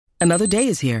Another day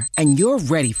is here, and you're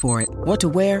ready for it. What to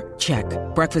wear? Check.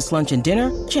 Breakfast, lunch, and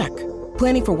dinner? Check.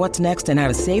 Planning for what's next and how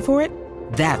to save for it?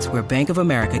 That's where Bank of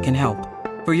America can help.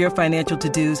 For your financial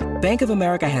to-dos, Bank of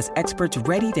America has experts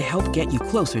ready to help get you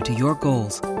closer to your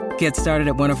goals. Get started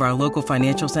at one of our local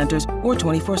financial centers or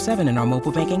 24/7 in our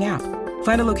mobile banking app.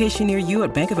 Find a location near you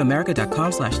at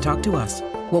bankofamerica.com/talktous.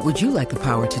 What would you like the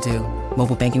power to do?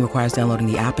 Mobile banking requires downloading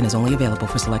the app and is only available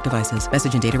for select devices.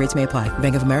 Message and data rates may apply.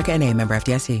 Bank of America N.A., member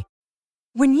FDIC.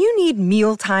 When you need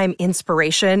mealtime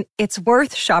inspiration, it's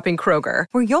worth shopping Kroger,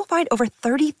 where you'll find over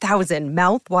 30,000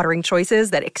 mouth-watering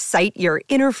choices that excite your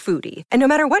inner foodie. And no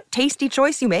matter what tasty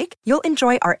choice you make, you'll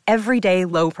enjoy our everyday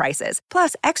low prices,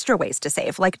 plus extra ways to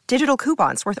save, like digital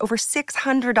coupons worth over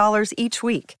 $600 each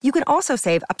week. You can also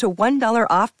save up to $1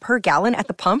 off per gallon at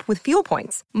the pump with fuel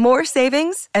points. More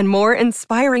savings and more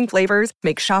inspiring flavors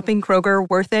make shopping Kroger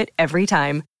worth it every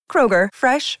time. Kroger,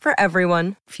 fresh for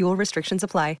everyone. Fuel restrictions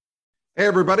apply. Hey,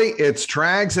 everybody, it's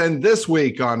Trags, and this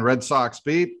week on Red Sox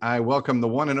Beat, I welcome the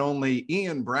one and only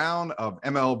Ian Browne of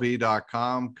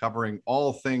MLB.com, covering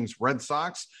all things Red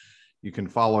Sox. You can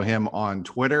follow him on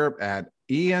Twitter at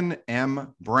Ian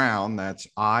M. Browne. That's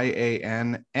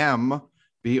IANMBROWNE.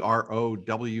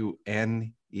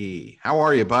 How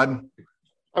are you, bud?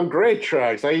 I'm great,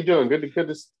 Trags. How you doing? Good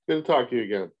to talk to you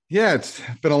again. Yeah, it's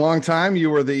been a long time. You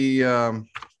were the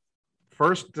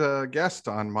first guest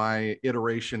on my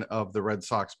iteration of the Red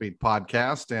Sox Beat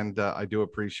podcast, and I do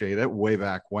appreciate it way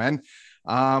back when.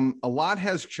 A lot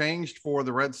has changed for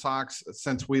the Red Sox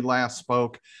since we last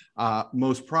spoke.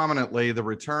 Most prominently, the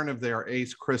return of their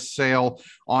ace, Chris Sale,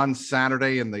 on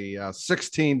Saturday in the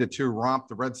 16-2 romp.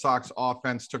 The Red Sox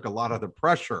offense took a lot of the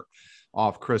pressure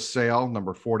off Chris Sale,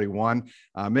 number 41,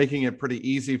 making it pretty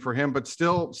easy for him. But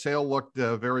still, Sale looked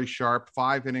very sharp,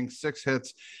 5 innings, 6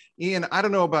 hits. Ian, I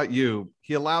don't know about you.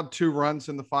 He allowed 2 runs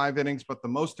in the 5 innings, but the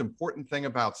most important thing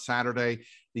about Saturday,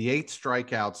 the 8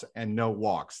 strikeouts and no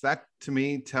walks. That, to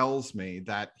me, tells me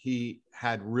that he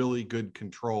had really good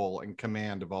control and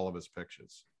command of all of his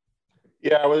pitches.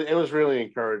 Yeah, it was really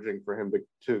encouraging for him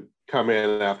to come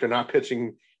in after not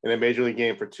pitching in a major league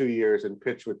game for 2 years and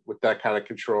pitch with that kind of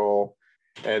control.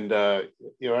 And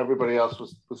everybody else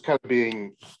was kind of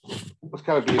being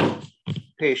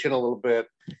patient a little bit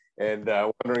and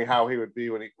wondering how he would be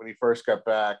when he first got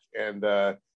back. And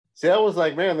Sale was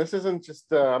like, man, this isn't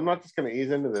just I'm not just going to ease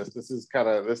into this. This is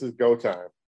go time.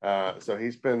 So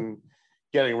he's been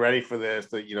getting ready for this.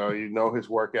 That his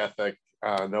work ethic.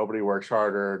 Nobody works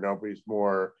harder. Nobody's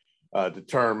more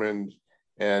determined.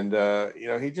 And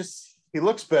he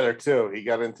looks better too. He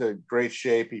got into great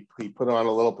shape. He put on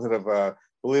a little bit of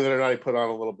believe it or not, he put on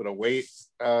a little bit of weight,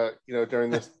 during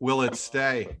this. Will it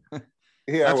stay?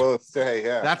 Yeah, will it stay?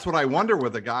 Yeah. That's what I wonder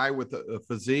with a guy with a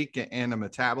physique and a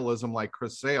metabolism like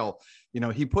Chris Sale.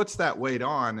 He puts that weight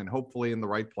on, and hopefully in the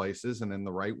right places and in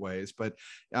the right ways. But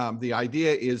the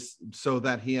idea is so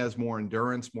that he has more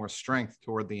endurance, more strength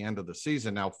toward the end of the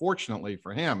season. Now, fortunately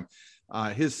for him,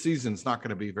 his season's not going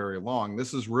to be very long.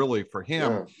 This is really for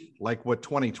him, like what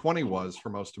 2020 was for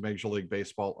most of Major League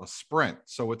Baseball, a sprint.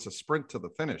 So it's a sprint to the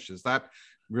finish. Is that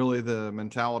really the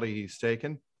mentality he's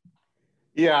taken?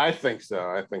 Yeah, I think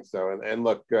so. And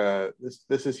look,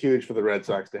 this is huge for the Red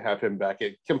Sox to have him back.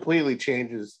 It completely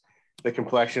changes the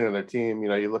complexion of their team.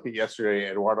 You look at yesterday,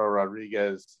 Eduardo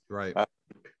Rodriguez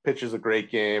pitches a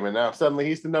great game, and now suddenly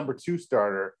he's the number 2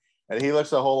 starter. And he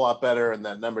looks a whole lot better in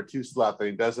that number 2 slot than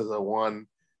he does as a 1.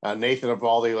 Nathan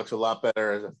Eovaldi looks a lot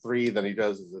better as a 3 than he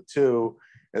does as a 2.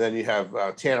 And then you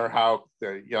have Tanner Houck,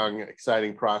 the young,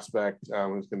 exciting prospect,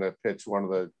 who's going to pitch one of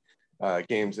the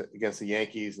games against the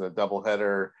Yankees in a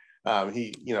doubleheader.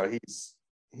 He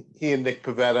and Nick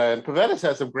Pivetta, and Pivetta's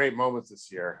had some great moments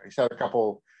this year. He's had a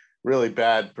couple really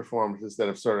bad performances that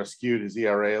have sort of skewed his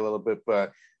ERA a little bit,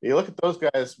 but you look at those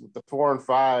guys with the 4 and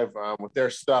 5 with their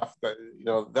stuff, that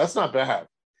that's not bad.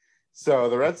 So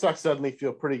the Red Sox suddenly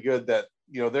feel pretty good that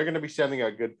they're going to be sending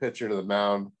a good pitcher to the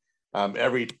mound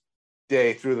every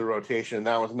day through the rotation. And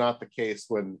that was not the case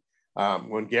when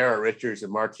Garrett Richards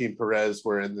and Martin Perez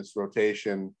were in this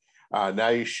rotation. Now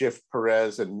you shift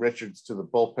Perez and Richards to the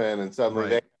bullpen, and suddenly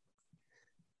they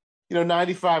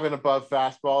 95 and above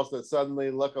fastballs that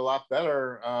suddenly look a lot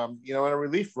better, in a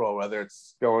relief role, whether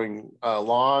it's going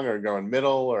long or going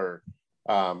middle or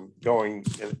going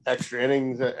in extra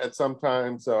innings at some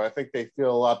time. So I think they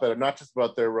feel a lot better, not just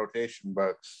about their rotation,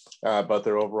 but about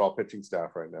their overall pitching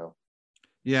staff right now.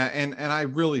 Yeah, and I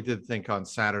really did think on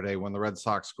Saturday when the Red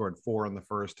Sox scored 4 in the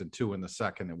first and 2 in the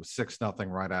second, it was 6-0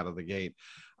 right out of the gate.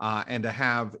 And to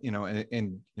have,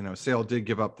 Sale did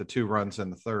give up the 2 runs in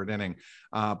the 3rd inning,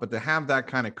 but to have that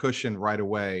kind of cushion right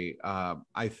away,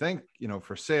 I think,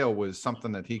 for Sale was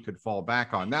something that he could fall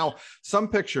back on. Now, some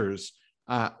pitchers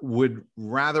would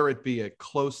rather it be a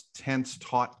close, tense,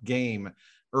 taut game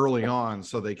early on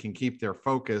so they can keep their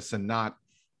focus and not,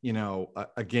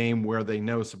 a game where they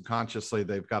know subconsciously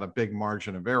they've got a big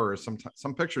margin of error.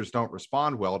 Some pitchers don't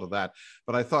respond well to that,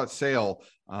 but I thought Sale,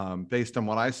 based on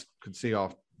what I could see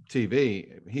off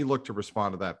TV, he looked to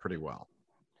respond to that pretty well.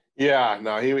 Yeah,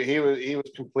 no, he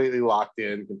was completely locked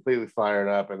in, completely fired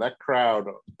up, and that crowd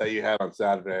that you had on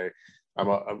Saturday,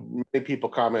 many people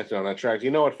commented on that track. You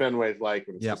know what Fenway's like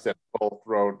when it's just that full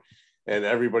throat and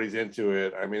everybody's into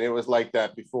it. I mean, it was like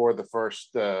that before the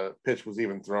first pitch was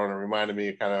even thrown. It reminded me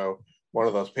of kind of one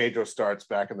of those Pedro starts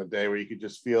back in the day where you could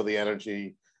just feel the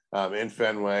energy in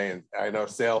Fenway, and I know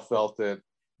Sale felt it.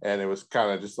 And it was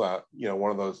kind of just,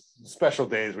 one of those special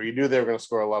days where you knew they were going to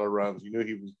score a lot of runs.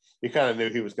 You kind of knew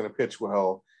he was going to pitch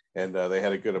well, and they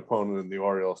had a good opponent in the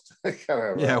Orioles.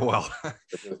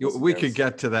 We could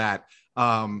get to that.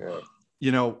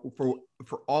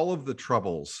 For all of the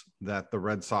troubles that the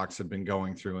Red Sox had been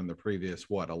going through in the previous,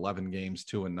 11 games,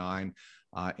 2-9,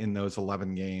 in those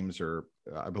 11 games, or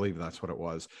I believe that's what it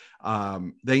was.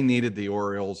 They needed the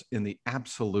Orioles in the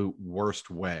absolute worst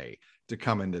way to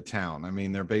come into town. I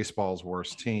mean, they're baseball's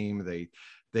worst team.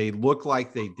 They look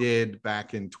like they did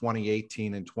back in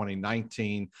 2018 and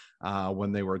 2019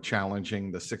 when they were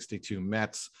challenging the 62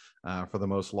 Mets for the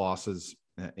most losses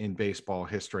in baseball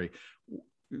history.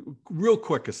 Real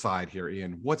quick aside here,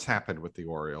 Ian, what's happened with the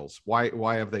Orioles?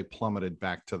 Why have they plummeted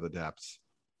back to the depths?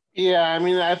 Yeah, I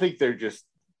mean, I think they're just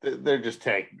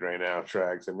tanking right now,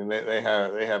 Trags. I mean, they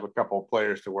have a couple of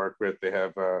players to work with. They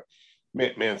have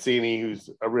Mancini, who's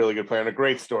a really good player and a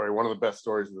great story, one of the best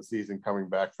stories of the season, coming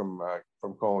back from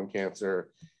colon cancer.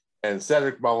 And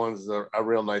Cedric Mullins is a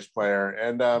real nice player.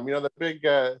 And their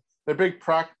big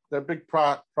prospect,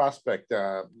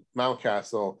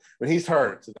 Mountcastle, when he's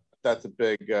hurt, so that's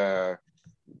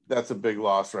a big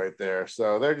loss right there.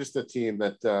 So they're just a team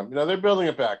that they're building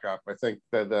it back up. I think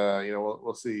that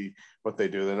we'll see what they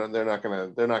do. They're not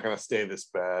gonna stay this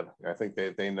bad. I think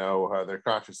they know they're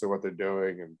conscious of what they're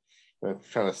doing and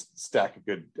trying to stack a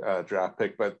good draft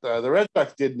pick. But the Red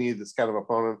Sox did need this kind of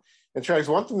opponent. And Trags,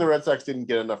 one thing the Red Sox didn't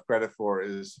get enough credit for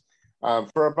is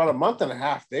for about a month and a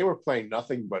half, they were playing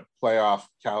nothing but playoff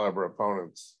caliber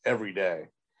opponents every day.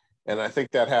 And I think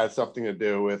that had something to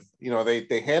do with,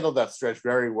 they handled that stretch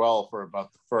very well for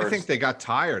about the first. I think they got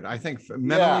tired. I think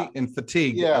mentally and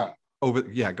fatigued. Go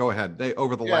ahead.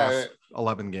 Over the last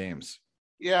 11 games.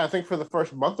 Yeah, I think for the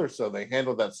first month or so, they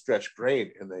handled that stretch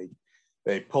great. And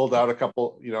they pulled out a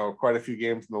couple, quite a few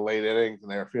games in the late innings,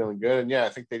 and they were feeling good. And I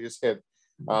think they just hit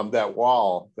that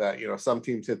wall that, some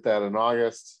teams hit that in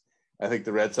August. I think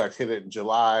the Red Sox hit it in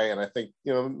July. And I think,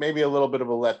 maybe a little bit of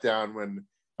a letdown when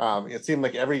it seemed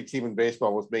like every team in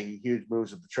baseball was making huge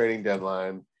moves at the trading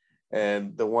deadline.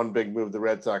 And the one big move the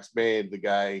Red Sox made, the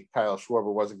guy, Kyle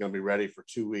Schwarber, wasn't going to be ready for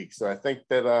 2 weeks. So I think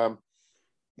that,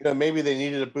 maybe they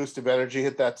needed a boost of energy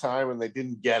at that time and they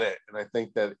didn't get it. And I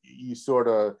think that you sort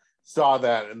of saw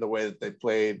that in the way that they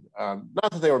played.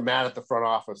 Not that they were mad at the front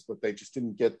office, but they just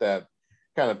didn't get that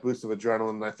kind of boost of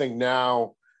adrenaline. And I think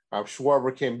now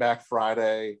Schwarber came back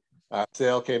Friday,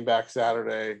 Sale came back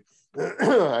Saturday.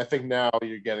 I think now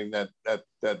you're getting that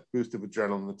boost of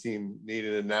adrenaline the team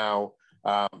needed. And now,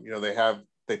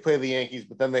 they play the Yankees,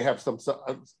 but then they have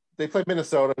they play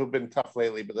Minnesota, who've been tough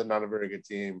lately, but they're not a very good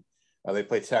team. They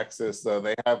play Texas. So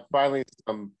they have finally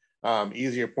some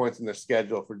easier points in their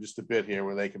schedule for just a bit here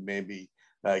where they can maybe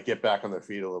get back on their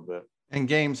feet a little bit. And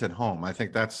games at home. I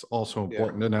think that's also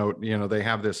important to note. They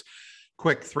have this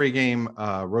quick 3-game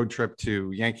road trip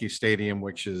to Yankee Stadium,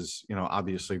 which is,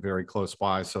 obviously very close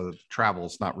by. So travel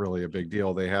is not really a big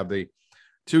deal. They have the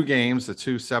 2 games, the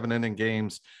 2 7-inning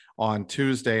games on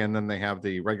Tuesday, and then they have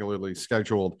the regularly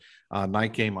scheduled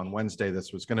night game on Wednesday.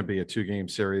 This was going to be a 2-game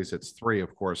series. It's 3,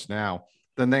 of course, now.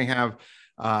 Then they have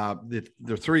the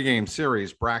 3-game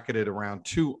series bracketed around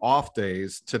 2 off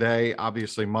days. Today,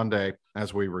 obviously Monday,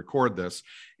 as we record this,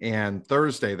 and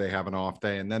Thursday they have an off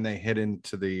day, and then they hit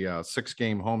into the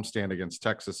 6-game homestand against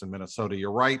Texas and Minnesota.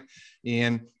 You're right,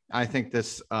 Ian. I think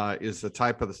this is the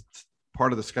type of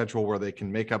part of the schedule where they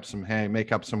can make up some hay,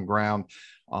 make up some ground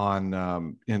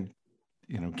on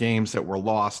games that were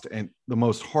lost. And the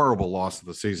most horrible loss of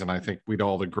the season, I think we'd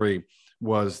all agree,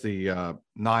 was the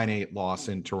 9-8 loss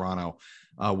in Toronto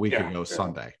a week ago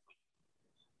Sunday.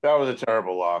 That was a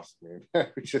terrible loss, man.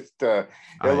 Just looked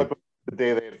like the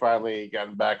day they had finally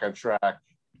gotten back on track.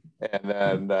 And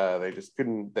then they just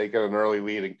couldn't. They got an early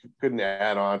lead and couldn't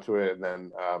add on to it. And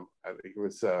then I think it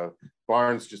was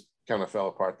Barnes just kind of fell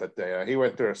apart that day. He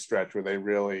went through a stretch where they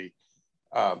really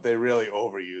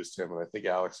overused him. And I think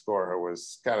Alex Cora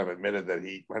was kind of admitted that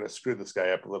he might have screwed this guy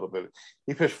up a little bit.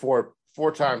 He pitched four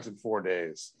times in 4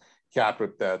 days, capped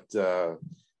with that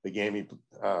the game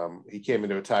he came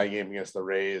into a tie game against the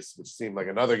Rays, which seemed like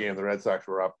another game the Red Sox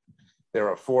were up. They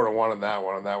were up 4-1 in that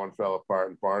one, and that one fell apart,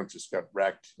 and Barnes just got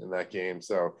wrecked in that game.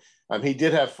 So he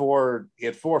had 4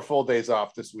 full days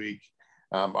off this week.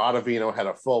 Ottavino had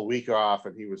a full week off,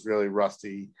 and he was really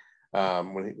rusty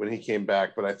when he came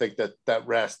back. But I think that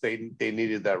rest, they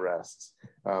needed that rest.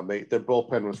 Their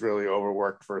bullpen was really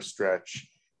overworked for a stretch.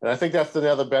 And I think that's the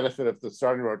other benefit of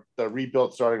the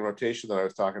rebuilt starting rotation that I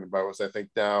was talking about, was I think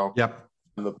now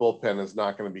the bullpen is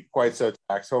not going to be quite so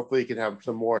taxed. Hopefully he can have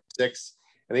some more 6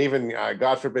 and even,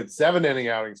 God forbid, 7-inning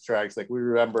outings tracks like we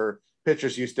remember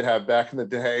pitchers used to have back in the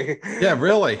day. Yeah,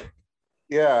 really.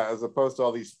 Yeah, as opposed to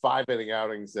all these 5-inning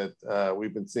outings that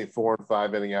we've been seeing, 4 and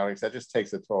 5-inning outings. That just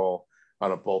takes a toll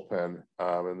on a bullpen.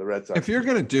 And the Red Sox. If you're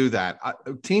going to do that,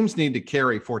 teams need to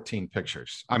carry 14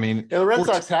 pitchers. I mean, the Red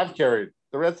Sox have carried.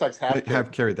 The Red Sox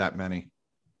have carried that many.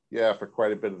 Yeah, for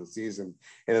quite a bit of the season,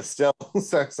 and it still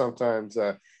sometimes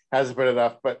hasn't been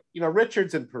enough. But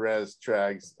Richards and Perez,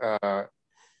 Trags,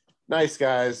 nice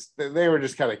guys. They were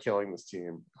just kind of killing this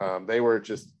team. They were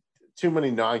just too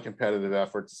many non-competitive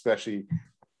efforts, especially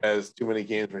as too many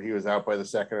games where he was out by the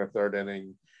 2nd or 3rd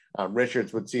inning.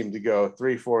 Richards would seem to go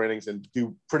 3-4 innings and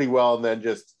do pretty well, and then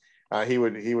just he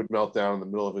would melt down in the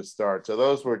middle of his start. So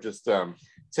those were just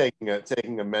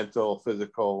taking a mental,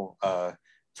 physical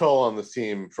toll on the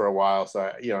team for a while. So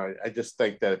I just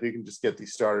think that if you can just get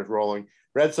these starters rolling,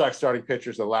 Red Sox starting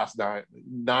pitchers the last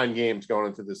nine games going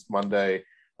into this Monday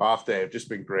off day have just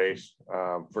been great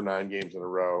for 9 games in a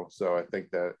row. So I think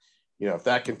that if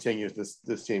that continues,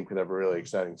 this team could have a really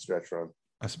exciting stretch run,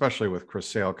 especially with Chris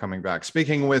Sale coming back.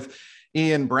 Speaking with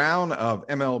Ian Brown of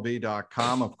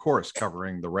MLB.com, of course,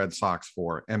 covering the Red Sox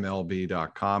for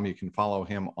MLB.com. You can follow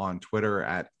him on Twitter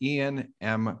at Ian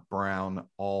M. Brown,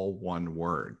 all one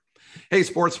word. Hey,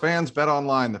 sports fans,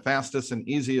 BetOnline, the fastest and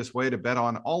easiest way to bet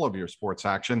on all of your sports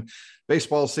action.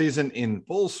 Baseball season in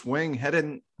full swing,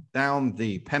 heading down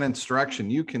the pennant stretch,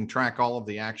 and you can track all of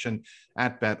the action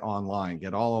at BetOnline.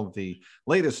 Get all of the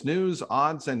latest news,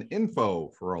 odds, and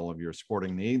info for all of your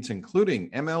sporting needs, including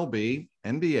MLB,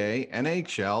 NBA,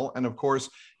 NHL, and of course,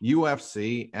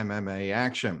 UFC MMA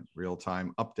action.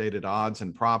 Real-time updated odds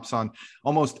and props on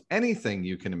almost anything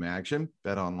you can imagine.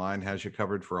 BetOnline has you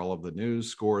covered for all of the news,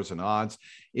 scores, and odds.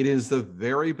 It is the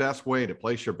very best way to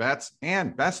place your bets,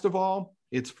 and best of all,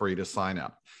 it's free to sign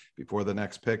up. Before the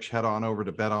next pitch, head on over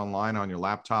to BetOnline on your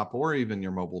laptop or even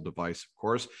your mobile device, of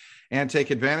course, and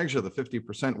take advantage of the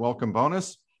 50% welcome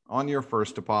bonus on your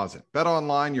first deposit.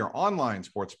 BetOnline, your online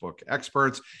sportsbook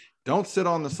experts. Don't sit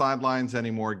on the sidelines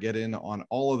anymore. Get in on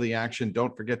all of the action.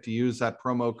 Don't forget to use that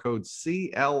promo code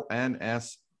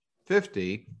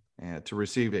CLNS50 to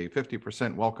receive a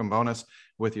 50% welcome bonus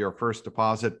with your first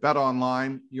deposit.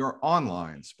 BetOnline, your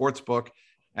online sportsbook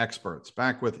experts.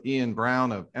 Back with Ian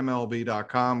Brown of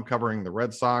MLB.com covering the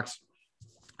Red Sox.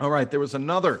 All right, there was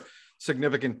another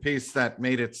significant piece that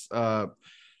made its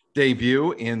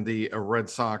debut in the Red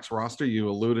Sox roster. You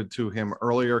alluded to him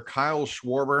earlier, Kyle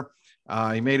Schwarber.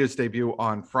 He made his debut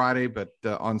on Friday, but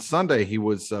on Sunday he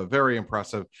was very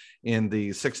impressive in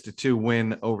the 6-2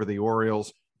 win over the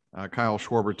Orioles. Kyle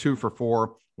Schwarber 2 for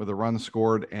 4 with a run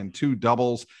scored and 2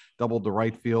 doubles, doubled to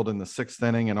right field in the 6th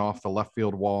inning and off the left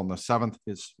field wall in the 7th.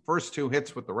 His first 2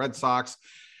 hits with the Red Sox.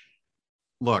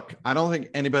 Look, I don't think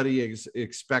anybody is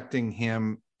expecting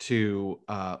him to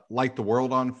light the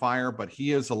world on fire, but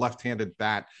he is a left-handed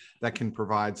bat that can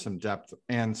provide some depth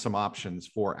and some options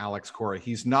for Alex Cora.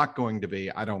 He's not going to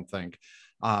be, I don't think,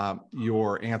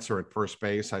 your answer at first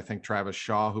base. I think Travis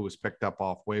Shaw, who was picked up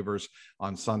off waivers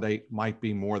on Sunday, might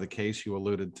be more the case. You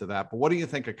alluded to that. But what do you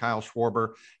think of Kyle Schwarber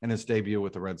and his debut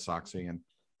with the Red Sox, Ian?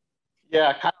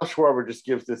 Yeah, Kyle Schwarber just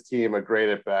gives this team a great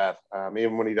at-bat.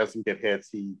 Even when he doesn't get hits,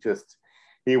 he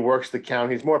works the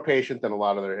count. He's more patient than a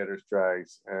lot of their hitters,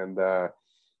 Drags. And,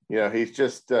 he's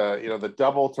just, the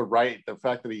double to right, the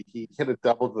fact that he hit a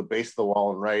double to the base of the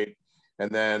wall and right, and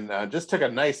then just took a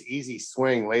nice, easy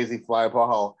swing, lazy fly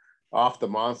ball off the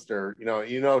monster.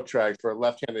 Trags, for a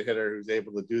left-handed hitter who's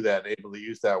able to do that, able to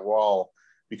use that wall,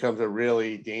 becomes a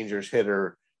really dangerous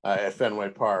hitter at Fenway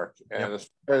Park. And as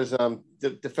far as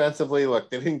defensively,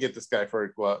 look, they didn't get this guy for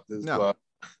his glove.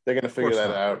 They're going to figure that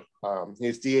out.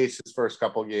 He's DH his first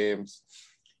couple games.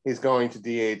 He's going to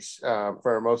DH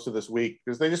for most of this week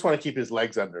because they just want to keep his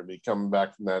legs under him. Coming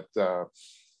back from that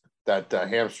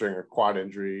hamstring or quad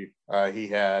injury he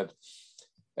had.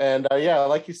 And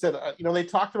like you said, they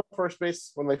talked about first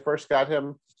base when they first got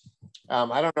him.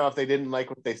 I don't know if they didn't like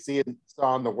what they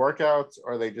saw in the workouts,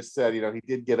 or they just said, he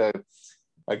did get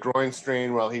a groin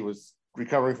strain while he was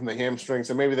recovering from the hamstring.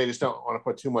 So maybe they just don't want to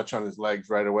put too much on his legs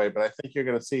right away. But I think you're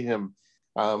going to see him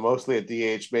mostly at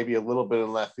DH, maybe a little bit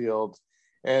in left field.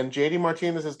 And JD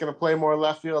Martinez is going to play more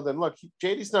left field. And look,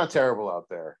 JD's not terrible out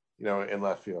there, in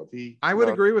left field. I would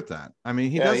agree with that. I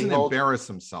mean, he doesn't embarrass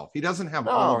himself. He doesn't have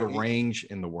all the range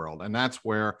in the world. And that's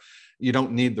where you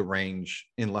don't need the range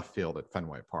in left field at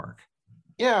Fenway Park.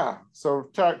 Yeah. So,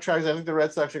 Trags, I think the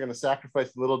Red Sox are going to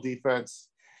sacrifice a little defense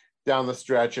down the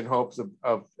stretch in hopes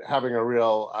of having a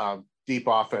real deep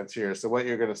offense here. So what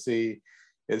you're going to see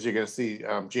is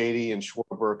JD and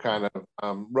Schwarber kind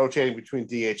of rotating between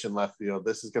DH and left field.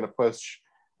 This is going to push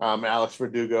Alex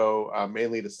Verdugo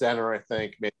mainly to center, I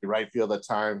think, maybe right field at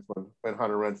times when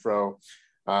Hunter Renfroe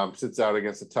sits out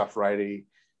against a tough righty.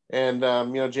 And,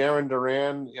 Jarren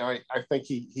Duran, I think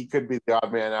he could be the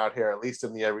odd man out here, at least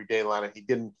in the everyday lineup. He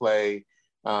didn't play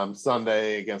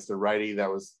Sunday against a righty.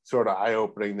 That was sort of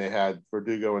eye-opening. They had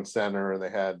Verdugo in center, and they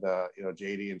had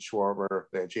JD and Schwarber.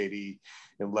 They had JD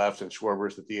in left and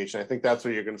Schwarber's the DH. And I think that's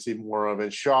what you're going to see more of.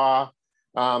 And Shaw,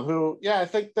 who, I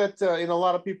think that a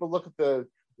lot of people look at the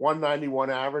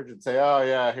 191 average and say, oh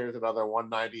yeah, here's another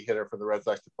 190 hitter for the Red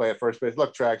Sox to play at first base.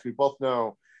 Look, Trax, we both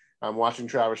know, watching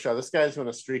Travis Shaw, this guy's been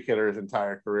a streak hitter his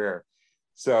entire career.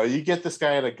 So you get this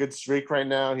guy in a good streak right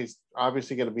now. He's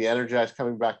obviously going to be energized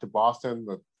coming back to Boston,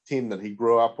 the team that he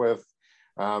grew up with.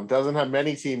 Doesn't have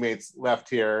many teammates left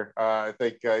here. I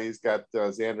think he's got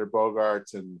Xander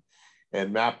Bogaerts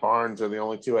and Matt Barnes are the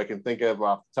only two I can think of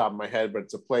off the top of my head. But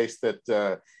it's a place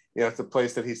that it's a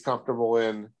place that he's comfortable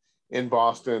in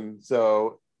Boston.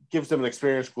 So gives him an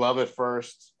experienced glove at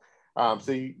first.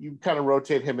 So you kind of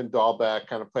rotate him and Dahlbeck,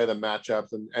 kind of play the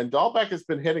matchups. And Dahlbeck has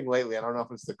been hitting lately. I don't know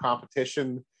if it's the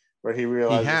competition where he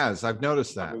realized. He has. I've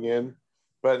noticed that.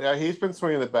 But he's been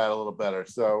swinging the bat a little better.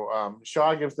 So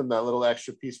Shaw gives them that little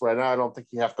extra piece right now. I don't think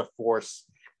you have to force.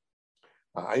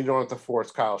 You don't have to force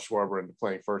Kyle Schwarber into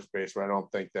playing first base. But I don't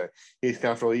think that he's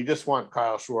comfortable. You just want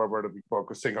Kyle Schwarber to be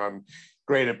focusing on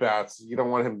great at bats. You don't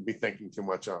want him to be thinking too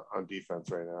much on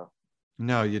defense right now.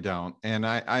 No, you don't. And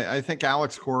I think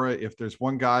Alex Cora, if there's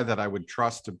one guy that I would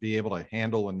trust to be able to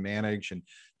handle and manage and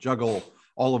juggle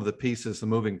all of the pieces, the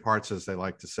moving parts, as they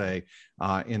like to say,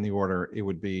 in the order, it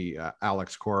would be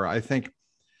Alex Cora. I think,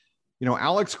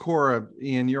 Alex Cora,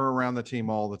 Ian, you're around the team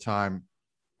all the time.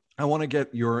 I want to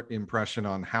get your impression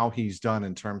on how he's done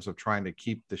in terms of trying to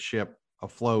keep the ship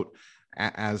afloat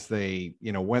as they,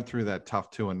 went through that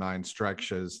tough 2-9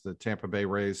 stretch as the Tampa Bay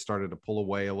Rays started to pull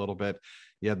away a little bit.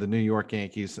 You had the New York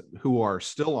Yankees, who are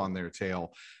still on their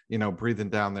tail, breathing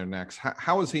down their necks.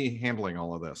 How is he handling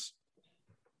all of this?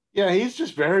 Yeah, he's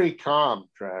just very calm,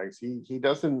 Trags. He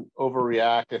doesn't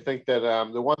overreact. I think that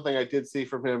the one thing I did see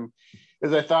from him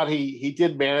is I thought he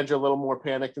did manage a little more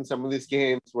panic in some of these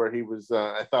games where he was,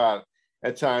 I thought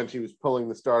at times he was pulling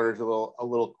the starters a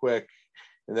little quick.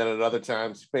 And then at other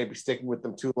times, maybe sticking with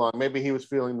them too long. Maybe he was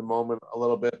feeling the moment a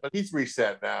little bit, but he's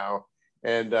reset now.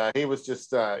 And he was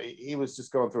just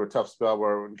going through a tough spell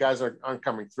where when guys aren't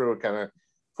coming through, it kind of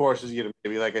forces you to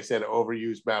maybe, like I said,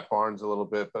 overuse Matt Barnes a little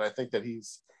bit. But I think that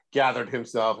he's gathered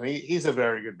himself, and he's a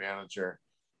very good manager.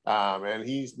 And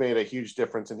he's made a huge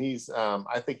difference. And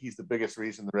I think he's the biggest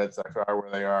reason the Red Sox are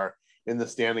where they are in the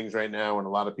standings right now. And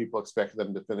a lot of people expected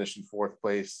them to finish in fourth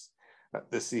place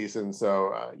this season.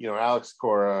 So, Alex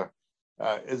Cora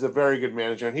is a very good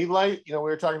manager. And we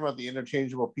were talking about the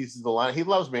interchangeable pieces of the line. He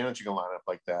loves managing a lineup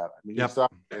like that. I mean, You saw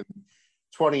in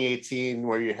 2018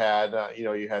 where you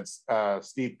had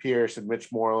Steve Pearce and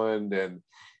Mitch Moreland and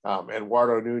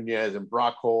Eduardo Nunez and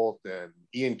Brock Holt and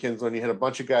Ian Kinsler. You had a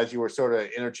bunch of guys you were sort of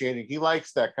interchanging. He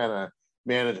likes that kind of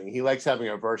managing. He likes having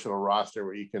a versatile roster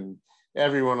where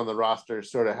everyone on the roster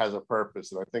sort of has a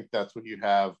purpose. And I think that's what you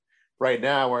have right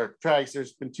now, where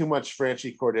there's been too much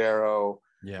Franchy Cordero.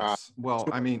 Yes.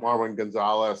 Marwin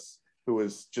Gonzalez, who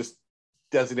was just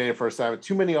designated for assignment.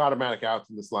 Too many automatic outs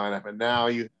in this lineup, and now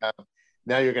you're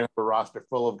going to have a roster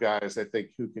full of guys I think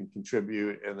who can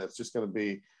contribute, and it's just going to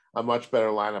be a much better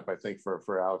lineup I think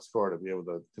for Alex Cora to be able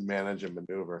to manage and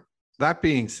maneuver. That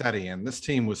being said, Ian, this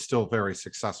team was still very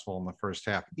successful in the first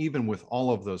half, even with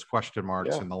all of those question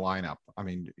marks in the lineup. I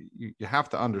mean, you have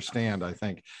to understand, I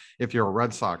think, if you're a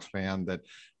Red Sox fan, that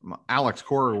Alex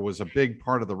Cora was a big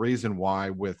part of the reason why,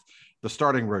 with the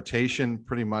starting rotation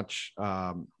pretty much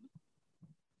a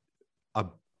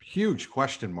huge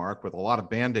question mark with a lot of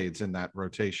Band-Aids in that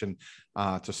rotation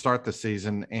to start the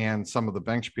season, and some of the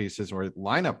bench pieces or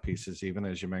lineup pieces, even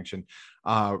as you mentioned,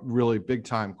 really big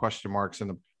time question marks in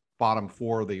the bottom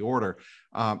four of the order.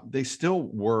 They still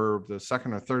were the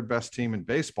second or third best team in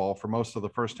baseball for most of the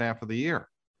first half of the year.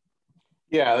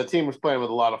 Yeah, the team was playing with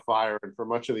a lot of fire, and for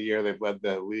much of the year, they've led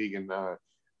the league in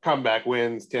comeback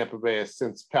wins. Tampa Bay has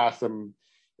since passed them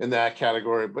in that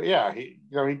category. But yeah, he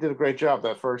did a great job.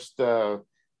 That first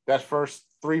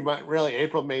 3 months, really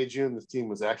April, May, June, this team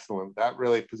was excellent. That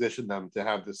really positioned them to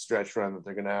have this stretch run that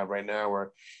they're going to have right now,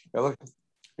 where it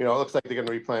looks like they're going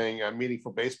to be playing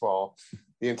meaningful baseball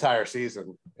the entire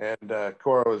season. And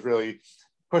Cora was really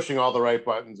pushing all the right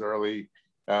buttons early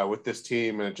with this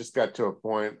team, and it just got to a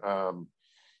point,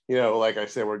 like I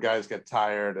said, where guys get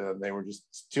tired and they were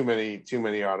just too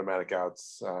many automatic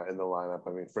outs in the lineup.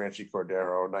 I mean, Franchy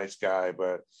Cordero, nice guy,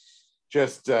 but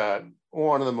just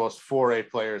one of the most 4A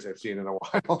players I've seen in a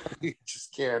while. You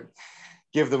just can't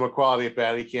give them a quality at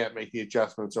bat. He can't make the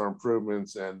adjustments or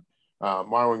improvements. And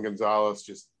Marwin Gonzalez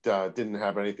just didn't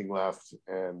have anything left.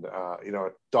 And,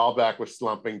 Dahlback was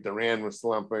slumping. Duran was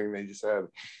slumping. They just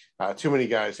had too many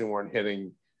guys who weren't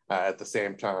hitting at the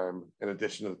same time, in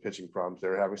addition to the pitching problems they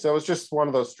were having. So it was just one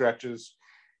of those stretches.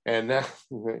 And now,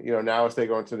 now as they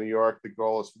go into New York, the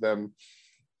goal is for them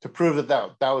to prove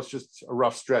that was just a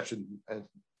rough stretch and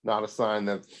not a sign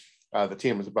that the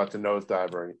team was about to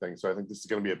nosedive or anything. So I think this is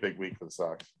going to be a big week for the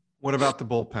Sox. What about the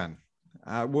bullpen?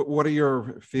 What are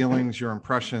your feelings, your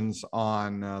impressions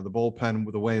on the bullpen,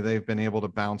 with the way they've been able to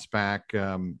bounce back?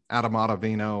 Adam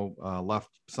Ottavino left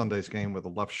Sunday's game with a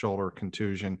left shoulder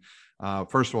contusion.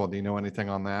 First of all, do you know anything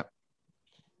on that?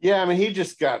 Yeah, I mean, he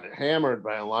just got hammered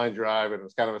by a line drive, and it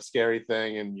was kind of a scary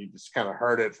thing, and you just kind of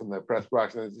heard it from the press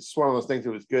box. And it's just one of those things.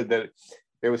 It was good that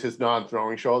it was his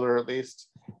non-throwing shoulder, at least.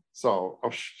 So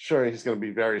I'm sure he's going to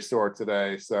be very sore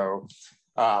today. So,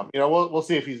 we'll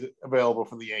see if he's available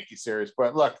for the Yankee series.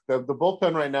 But look, the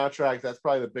bullpen right now, Trags, that's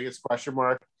probably the biggest question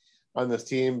mark on this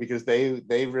team, because they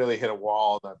really hit a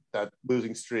wall. That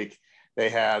losing streak they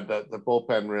had, the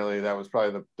bullpen really, that was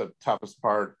probably the toughest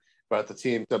part. But the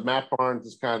team, so Matt Barnes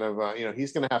is kind of,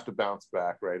 he's going to have to bounce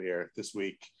back right here this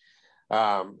week.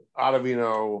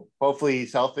 Ottavino, hopefully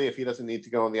he's healthy. If he doesn't need to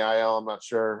go in the IL, I'm not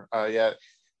sure yet.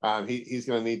 He's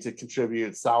going to need to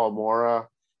contribute. Sawamura.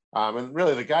 And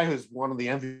really, the guy who's one of the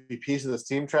MVPs of this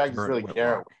team, Track, is really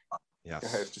Garrett.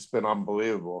 Yes. It's just been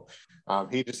unbelievable.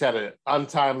 He just had an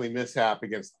untimely mishap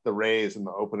against the Rays in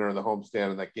the opener of the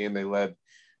homestand in that game. They led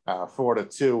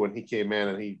 4-2 when he came in,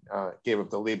 and he gave up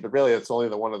the lead. But really, it's only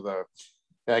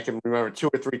I can remember 2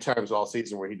 or 3 times all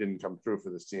season where he didn't come through for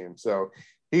this team. So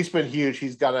he's been huge.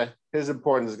 His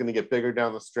importance is going to get bigger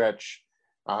down the stretch.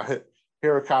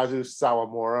 Hirokazu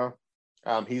Sawamura,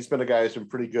 he's been a guy who's been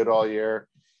pretty good all year.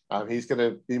 He's going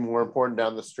to be more important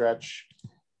down the stretch.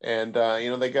 And,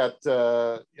 they got,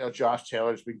 Josh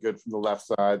Taylor's been good from the left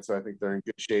side. So I think they're in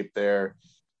good shape there.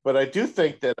 But I do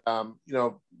think that,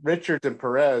 Richards and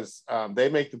Perez, they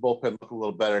make the bullpen look a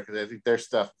little better, because I think their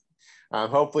stuff,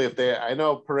 hopefully I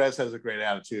know Perez has a great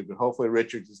attitude, but hopefully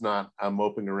Richards is not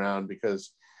moping around,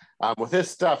 because with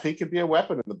his stuff, he could be a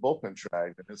weapon in the bullpen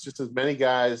track. And it's just as many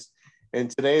guys in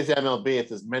today's MLB,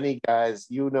 it's as many guys,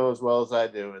 as well as I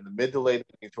do, in the mid to late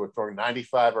innings who are throwing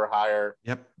 95 or higher.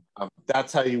 Yep.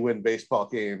 That's how you win baseball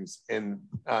games in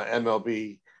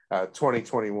MLB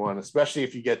 2021, especially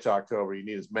if you get to October. You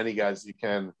need as many guys as you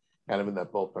can kind of in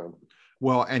that bullpen.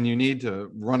 Well, and you need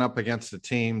to run up against a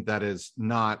team that is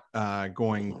not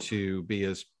going to be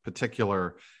as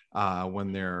particular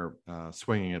when they're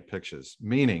swinging at pitches,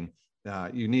 meaning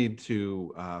you need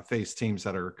to face teams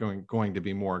that are going to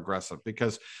be more aggressive,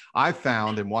 because I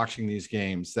found in watching these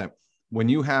games that when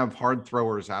you have hard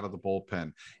throwers out of the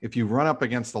bullpen, if you run up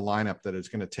against the lineup that is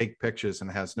going to take pitches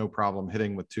and has no problem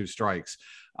hitting with 2 strikes,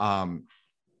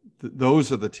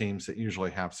 those are the teams that usually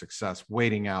have success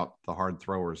waiting out the hard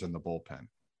throwers in the bullpen.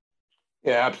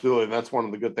 Yeah, absolutely. And that's one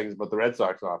of the good things about the Red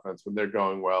Sox offense when they're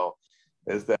going well,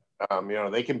 is that,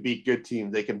 they can beat good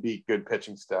teams. They can beat good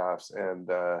pitching staffs. And,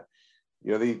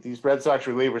 these Red Sox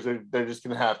relievers, they're just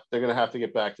going to have to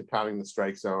get back to pounding the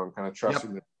strike zone, kind of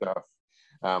trusting their stuff.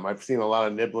 I've seen a lot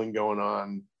of nibbling going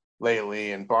on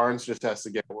lately, and Barnes just has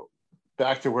to get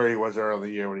back to where he was early in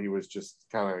the year, when he was just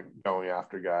kind of going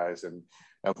after guys. And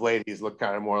of late, he's looked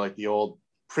kind of more like the old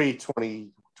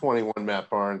pre-2021 Matt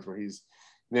Barnes, where he's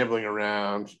nibbling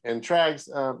around. And Trags,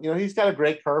 he's got a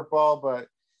great curveball, but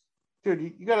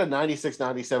dude, you got a 96,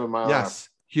 97 mile. Yes.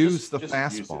 Use the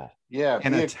fastball. Yeah.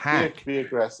 And attack. Be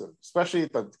aggressive, especially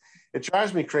it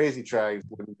drives me crazy, Trags,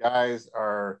 when guys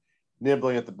are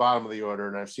nibbling at the bottom of the order,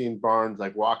 and I've seen Barnes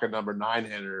like walk a number 9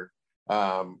 hitter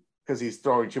because he's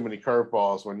throwing too many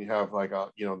curveballs when you have like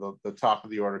the top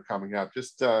of the order coming up.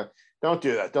 Just don't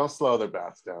do that. Don't slow their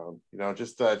bats down.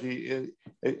 Just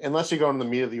unless you go in the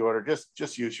meat of the order,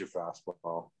 just use your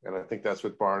fastball. And I think that's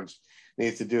what Barnes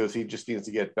needs to do. Is he just needs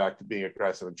to get back to being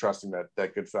aggressive and trusting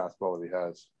that good fastball that he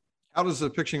has. How does the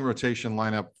pitching rotation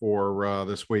line up for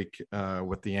this week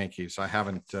with the Yankees? I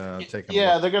haven't taken.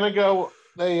 Yeah, they're going to go.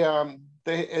 They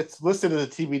it's listed as a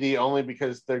TBD only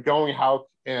because they're going Houck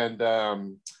and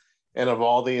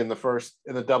Eovaldi in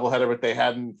the doubleheader, but they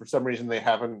hadn't, for some reason, they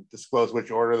haven't disclosed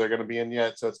which order they're going to be in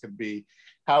yet. So it's going to be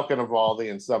Houck and Eovaldi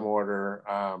in some order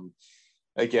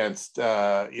against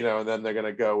and then they're going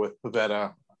to go with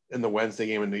Pivetta in the Wednesday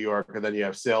game in New York, and then you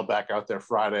have Sale back out there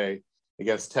Friday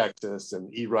against Texas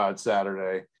and Erod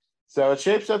Saturday. So it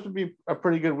shapes up to be a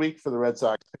pretty good week for the Red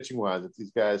Sox pitching wise if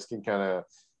these guys can kind of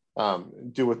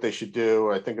do what they should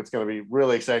do. I think it's going to be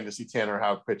really exciting to see Tanner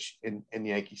Houck pitch in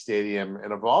Yankee Stadium.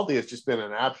 And Eovaldi has just been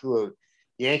an absolute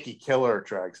Yankee killer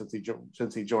track since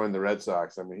he joined the Red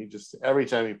Sox. I mean, he just, every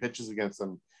time he pitches against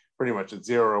them, pretty much at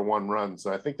 0 or 1 run.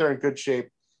 So I think they're in good shape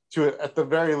to, at the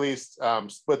very least,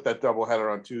 split that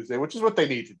doubleheader on Tuesday, which is what they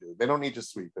need to do. They don't need to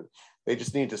sweep it. They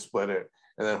just need to split it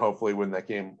and then hopefully win that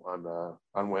game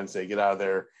on Wednesday, get out of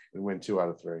there and win 2 out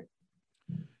of 3.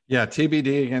 Yeah,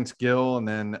 TBD against Gill, and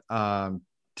then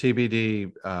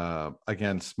TBD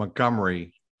against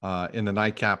Montgomery in the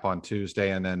nightcap on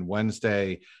Tuesday, and then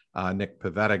Wednesday, Nick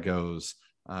Pivetta goes,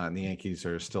 and the Yankees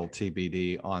are still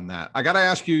TBD on that. I got to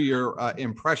ask you your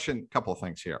impression. Couple of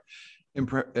things here.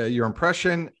 Your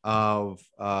impression of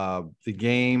the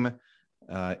game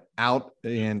out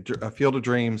in Field of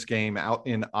Dreams game out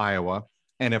in Iowa.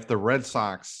 And if the Red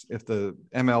Sox, if the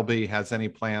MLB has any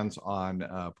plans on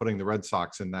putting the Red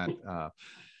Sox in that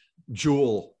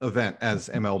jewel event, as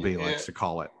MLB likes to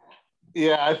call it.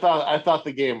 Yeah, I thought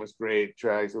the game was great,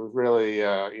 Trags. It was really,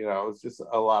 it was just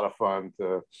a lot of fun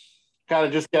to kind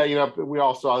of just get, we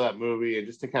all saw that movie, and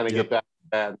just to kind of get back to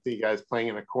that and see guys playing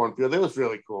in a cornfield. It was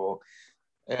really cool.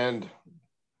 And,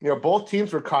 both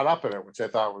teams were caught up in it, which I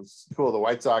thought was cool. The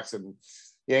White Sox and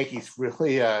Yankees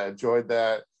really enjoyed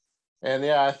that. And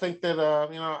yeah, I think that,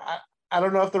 I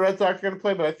don't know if the Red Sox are going to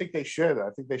play, but I think they should.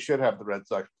 I think they should have the Red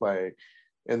Sox play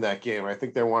in that game. I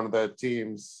think they're one of the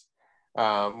teams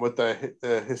with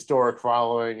the historic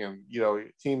following, and,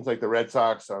 teams like the Red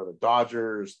Sox or the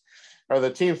Dodgers are the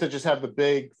teams that just have the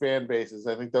big fan bases.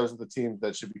 I think those are the teams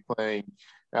that should be playing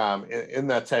in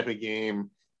that type of game.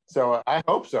 So I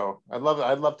hope so. I'd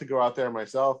love to go out there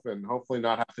myself and hopefully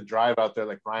not have to drive out there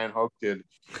like Brian Hoke did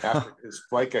after his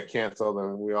flight got canceled.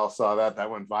 And we all saw that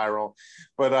went viral.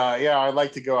 But I'd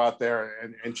like to go out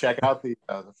there and check out the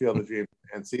Field of Dreams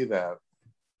and see that.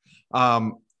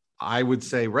 I would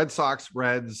say Red Sox,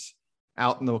 Reds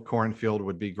out in the cornfield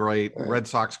would be great. Red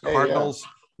Sox, Cardinals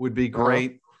would be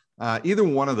great. Either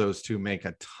one of those two make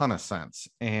a ton of sense.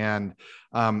 And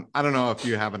I don't know if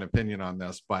you have an opinion on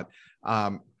this, but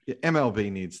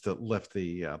MLB needs to lift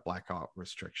the blackout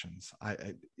restrictions.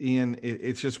 Ian,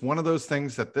 it's just one of those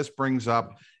things that this brings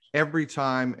up every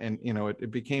time. And,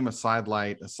 it became a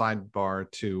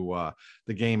sidebar to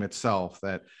the game itself,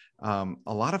 that a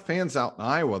lot of fans out in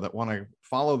Iowa that want to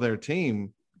follow their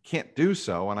team can't do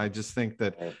so. And I just think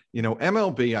that,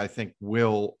 MLB, I think,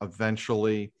 will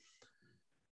eventually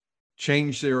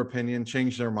change their opinion,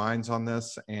 change their minds on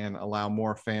this, and allow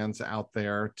more fans out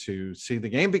there to see the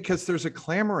game, because there's a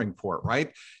clamoring for it,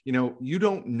 right? You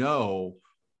don't know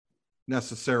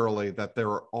necessarily that there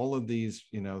are all of these,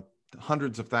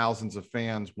 hundreds of thousands of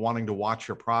fans wanting to watch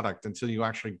your product until you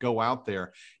actually go out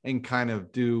there and kind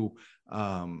of do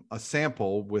a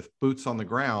sample with boots on the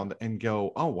ground and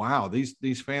go, oh, wow,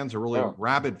 these fans are really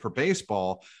rabid for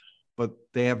baseball, but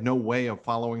they have no way of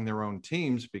following their own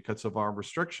teams because of our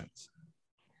restrictions.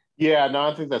 Yeah, no,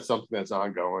 I think that's something that's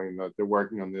ongoing. They're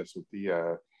working on this with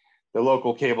the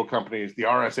local cable companies, the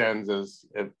RSNs,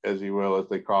 as you will, as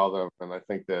they call them. And I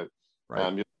think that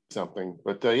something.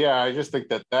 But I just think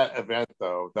that event,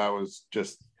 though, that was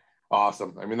just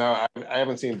awesome. I mean, I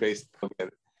haven't seen baseball get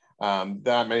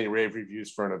that many rave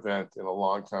reviews for an event in a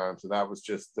long time. So that was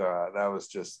just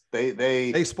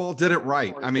they baseball did it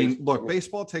right. I mean, look,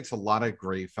 baseball takes a lot of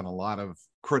grief and a lot of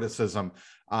criticism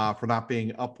for not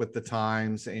being up with the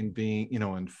times and being,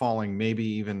 and falling maybe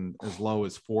even as low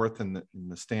as 4th in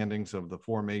the standings of the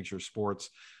 4 major sports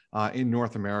in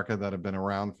North America that have been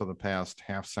around for the past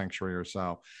half century or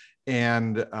so.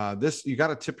 And this, you got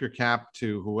to tip your cap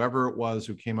to whoever it was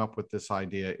who came up with this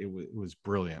idea. It was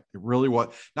brilliant. It really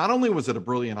was. Not only was it a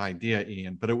brilliant idea,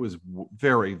 Ian, but it was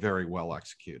very, very well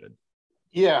executed.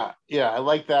 Yeah, I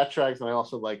like that tracks, and I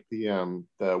also like the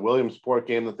Williamsport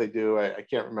game that they do. I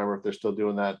can't remember if they're still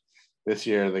doing that this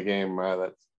year. The game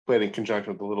that's played in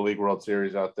conjunction with the Little League World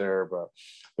Series out there, but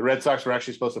the Red Sox were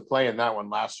actually supposed to play in that one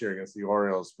last year against the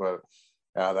Orioles, but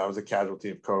that was a casualty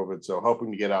of COVID. So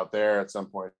hoping to get out there at some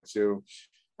point too,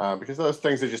 because those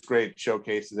things are just great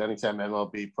showcases. Anytime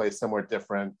MLB plays somewhere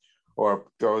different or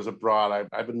goes abroad,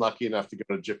 I've been lucky enough to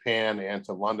go to Japan and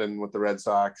to London with the Red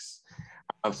Sox.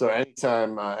 So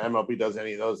anytime MLB does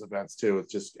any of those events too,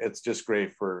 it's just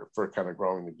great for kind of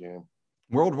growing the game.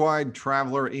 Worldwide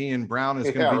traveler Ian Browne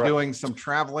is going to be doing some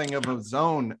traveling of his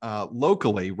own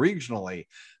locally, regionally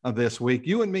this week.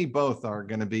 You and me both are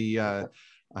going to be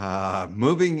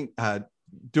moving,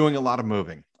 doing a lot of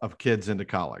moving of kids into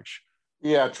college.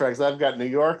 Yeah, Tregs. I've got New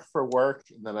York for work,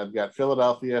 and then I've got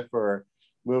Philadelphia for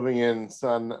moving in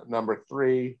son number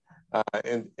 3.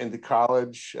 Into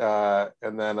college,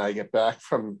 and then I get back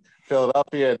from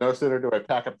Philadelphia. No sooner do I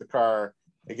pack up the car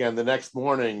again the next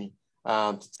morning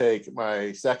to take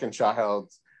my second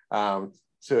child to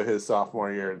his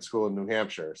sophomore year in school in New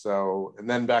Hampshire. So, and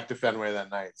then back to Fenway that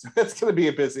night. So it's going to be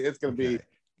be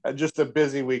just a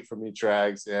busy week for me,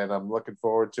 Trags, and I'm looking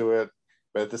forward to it.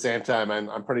 But at the same time,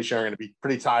 I'm pretty sure I'm going to be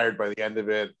pretty tired by the end of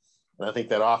it. And I think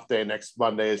that off day next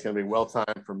Monday is going to be well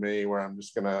timed for me, where I'm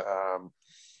just going to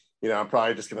I'm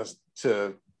probably just going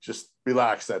to just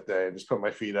relax that day and just put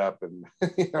my feet up and,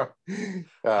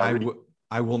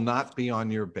 I will not be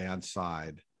on your bad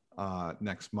side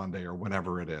next Monday or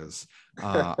whenever it is.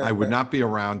 I would not be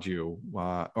around you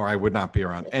or I would not be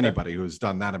around anybody who's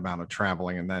done that amount of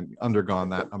traveling and then undergone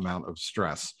that amount of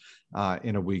stress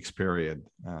in a week's period.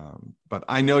 But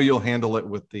I know you'll handle it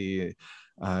with the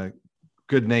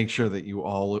good nature that you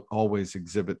always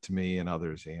exhibit to me and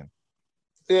others, Ian.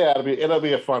 Yeah, it'll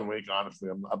be a fun week. Honestly,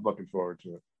 I'm looking forward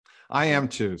to it. I am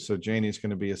too. So Janie's going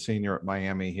to be a senior at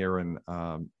Miami here in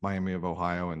Miami of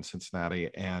Ohio and Cincinnati,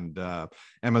 and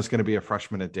Emma's going to be a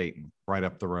freshman at Dayton, right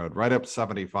up the road, right up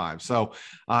 75. So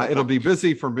it'll be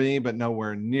busy for me, but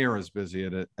nowhere near as busy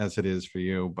as it is for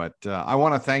you. But I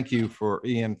want to thank you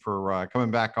Ian for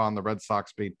coming back on the Red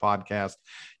Sox Beat podcast.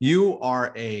 You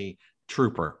are a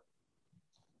trooper.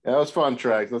 Yeah, that was fun,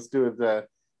 Trags. Let's do it.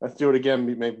 Let's do it again,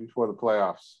 maybe before the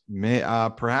playoffs.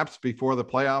 Perhaps before the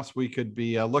playoffs, we could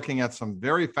be looking at some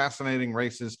very fascinating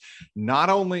races, not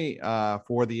only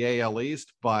for the AL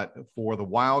East, but for the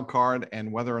wild card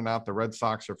and whether or not the Red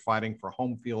Sox are fighting for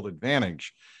home field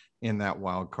advantage in that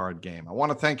wild card game. I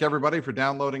want to thank everybody for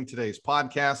downloading today's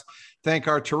podcast. Thank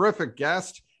our terrific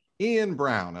guest, Ian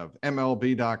Browne of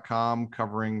MLB.com,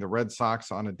 covering the Red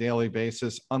Sox on a daily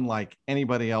basis, unlike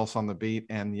anybody else on the beat.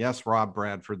 And yes, Rob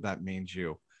Bradford, that means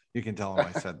you. You can tell him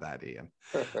I said that, Ian.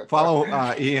 Follow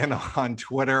Ian on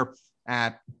Twitter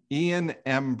at Ian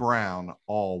M. Browne,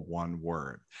 all one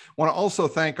word. Want to also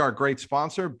thank our great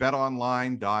sponsor,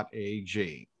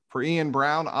 betonline.ag. For Ian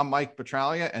Browne, I'm Mike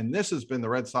Petraglia, and this has been the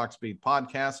Red Sox Beat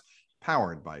podcast,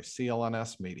 powered by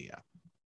CLNS Media.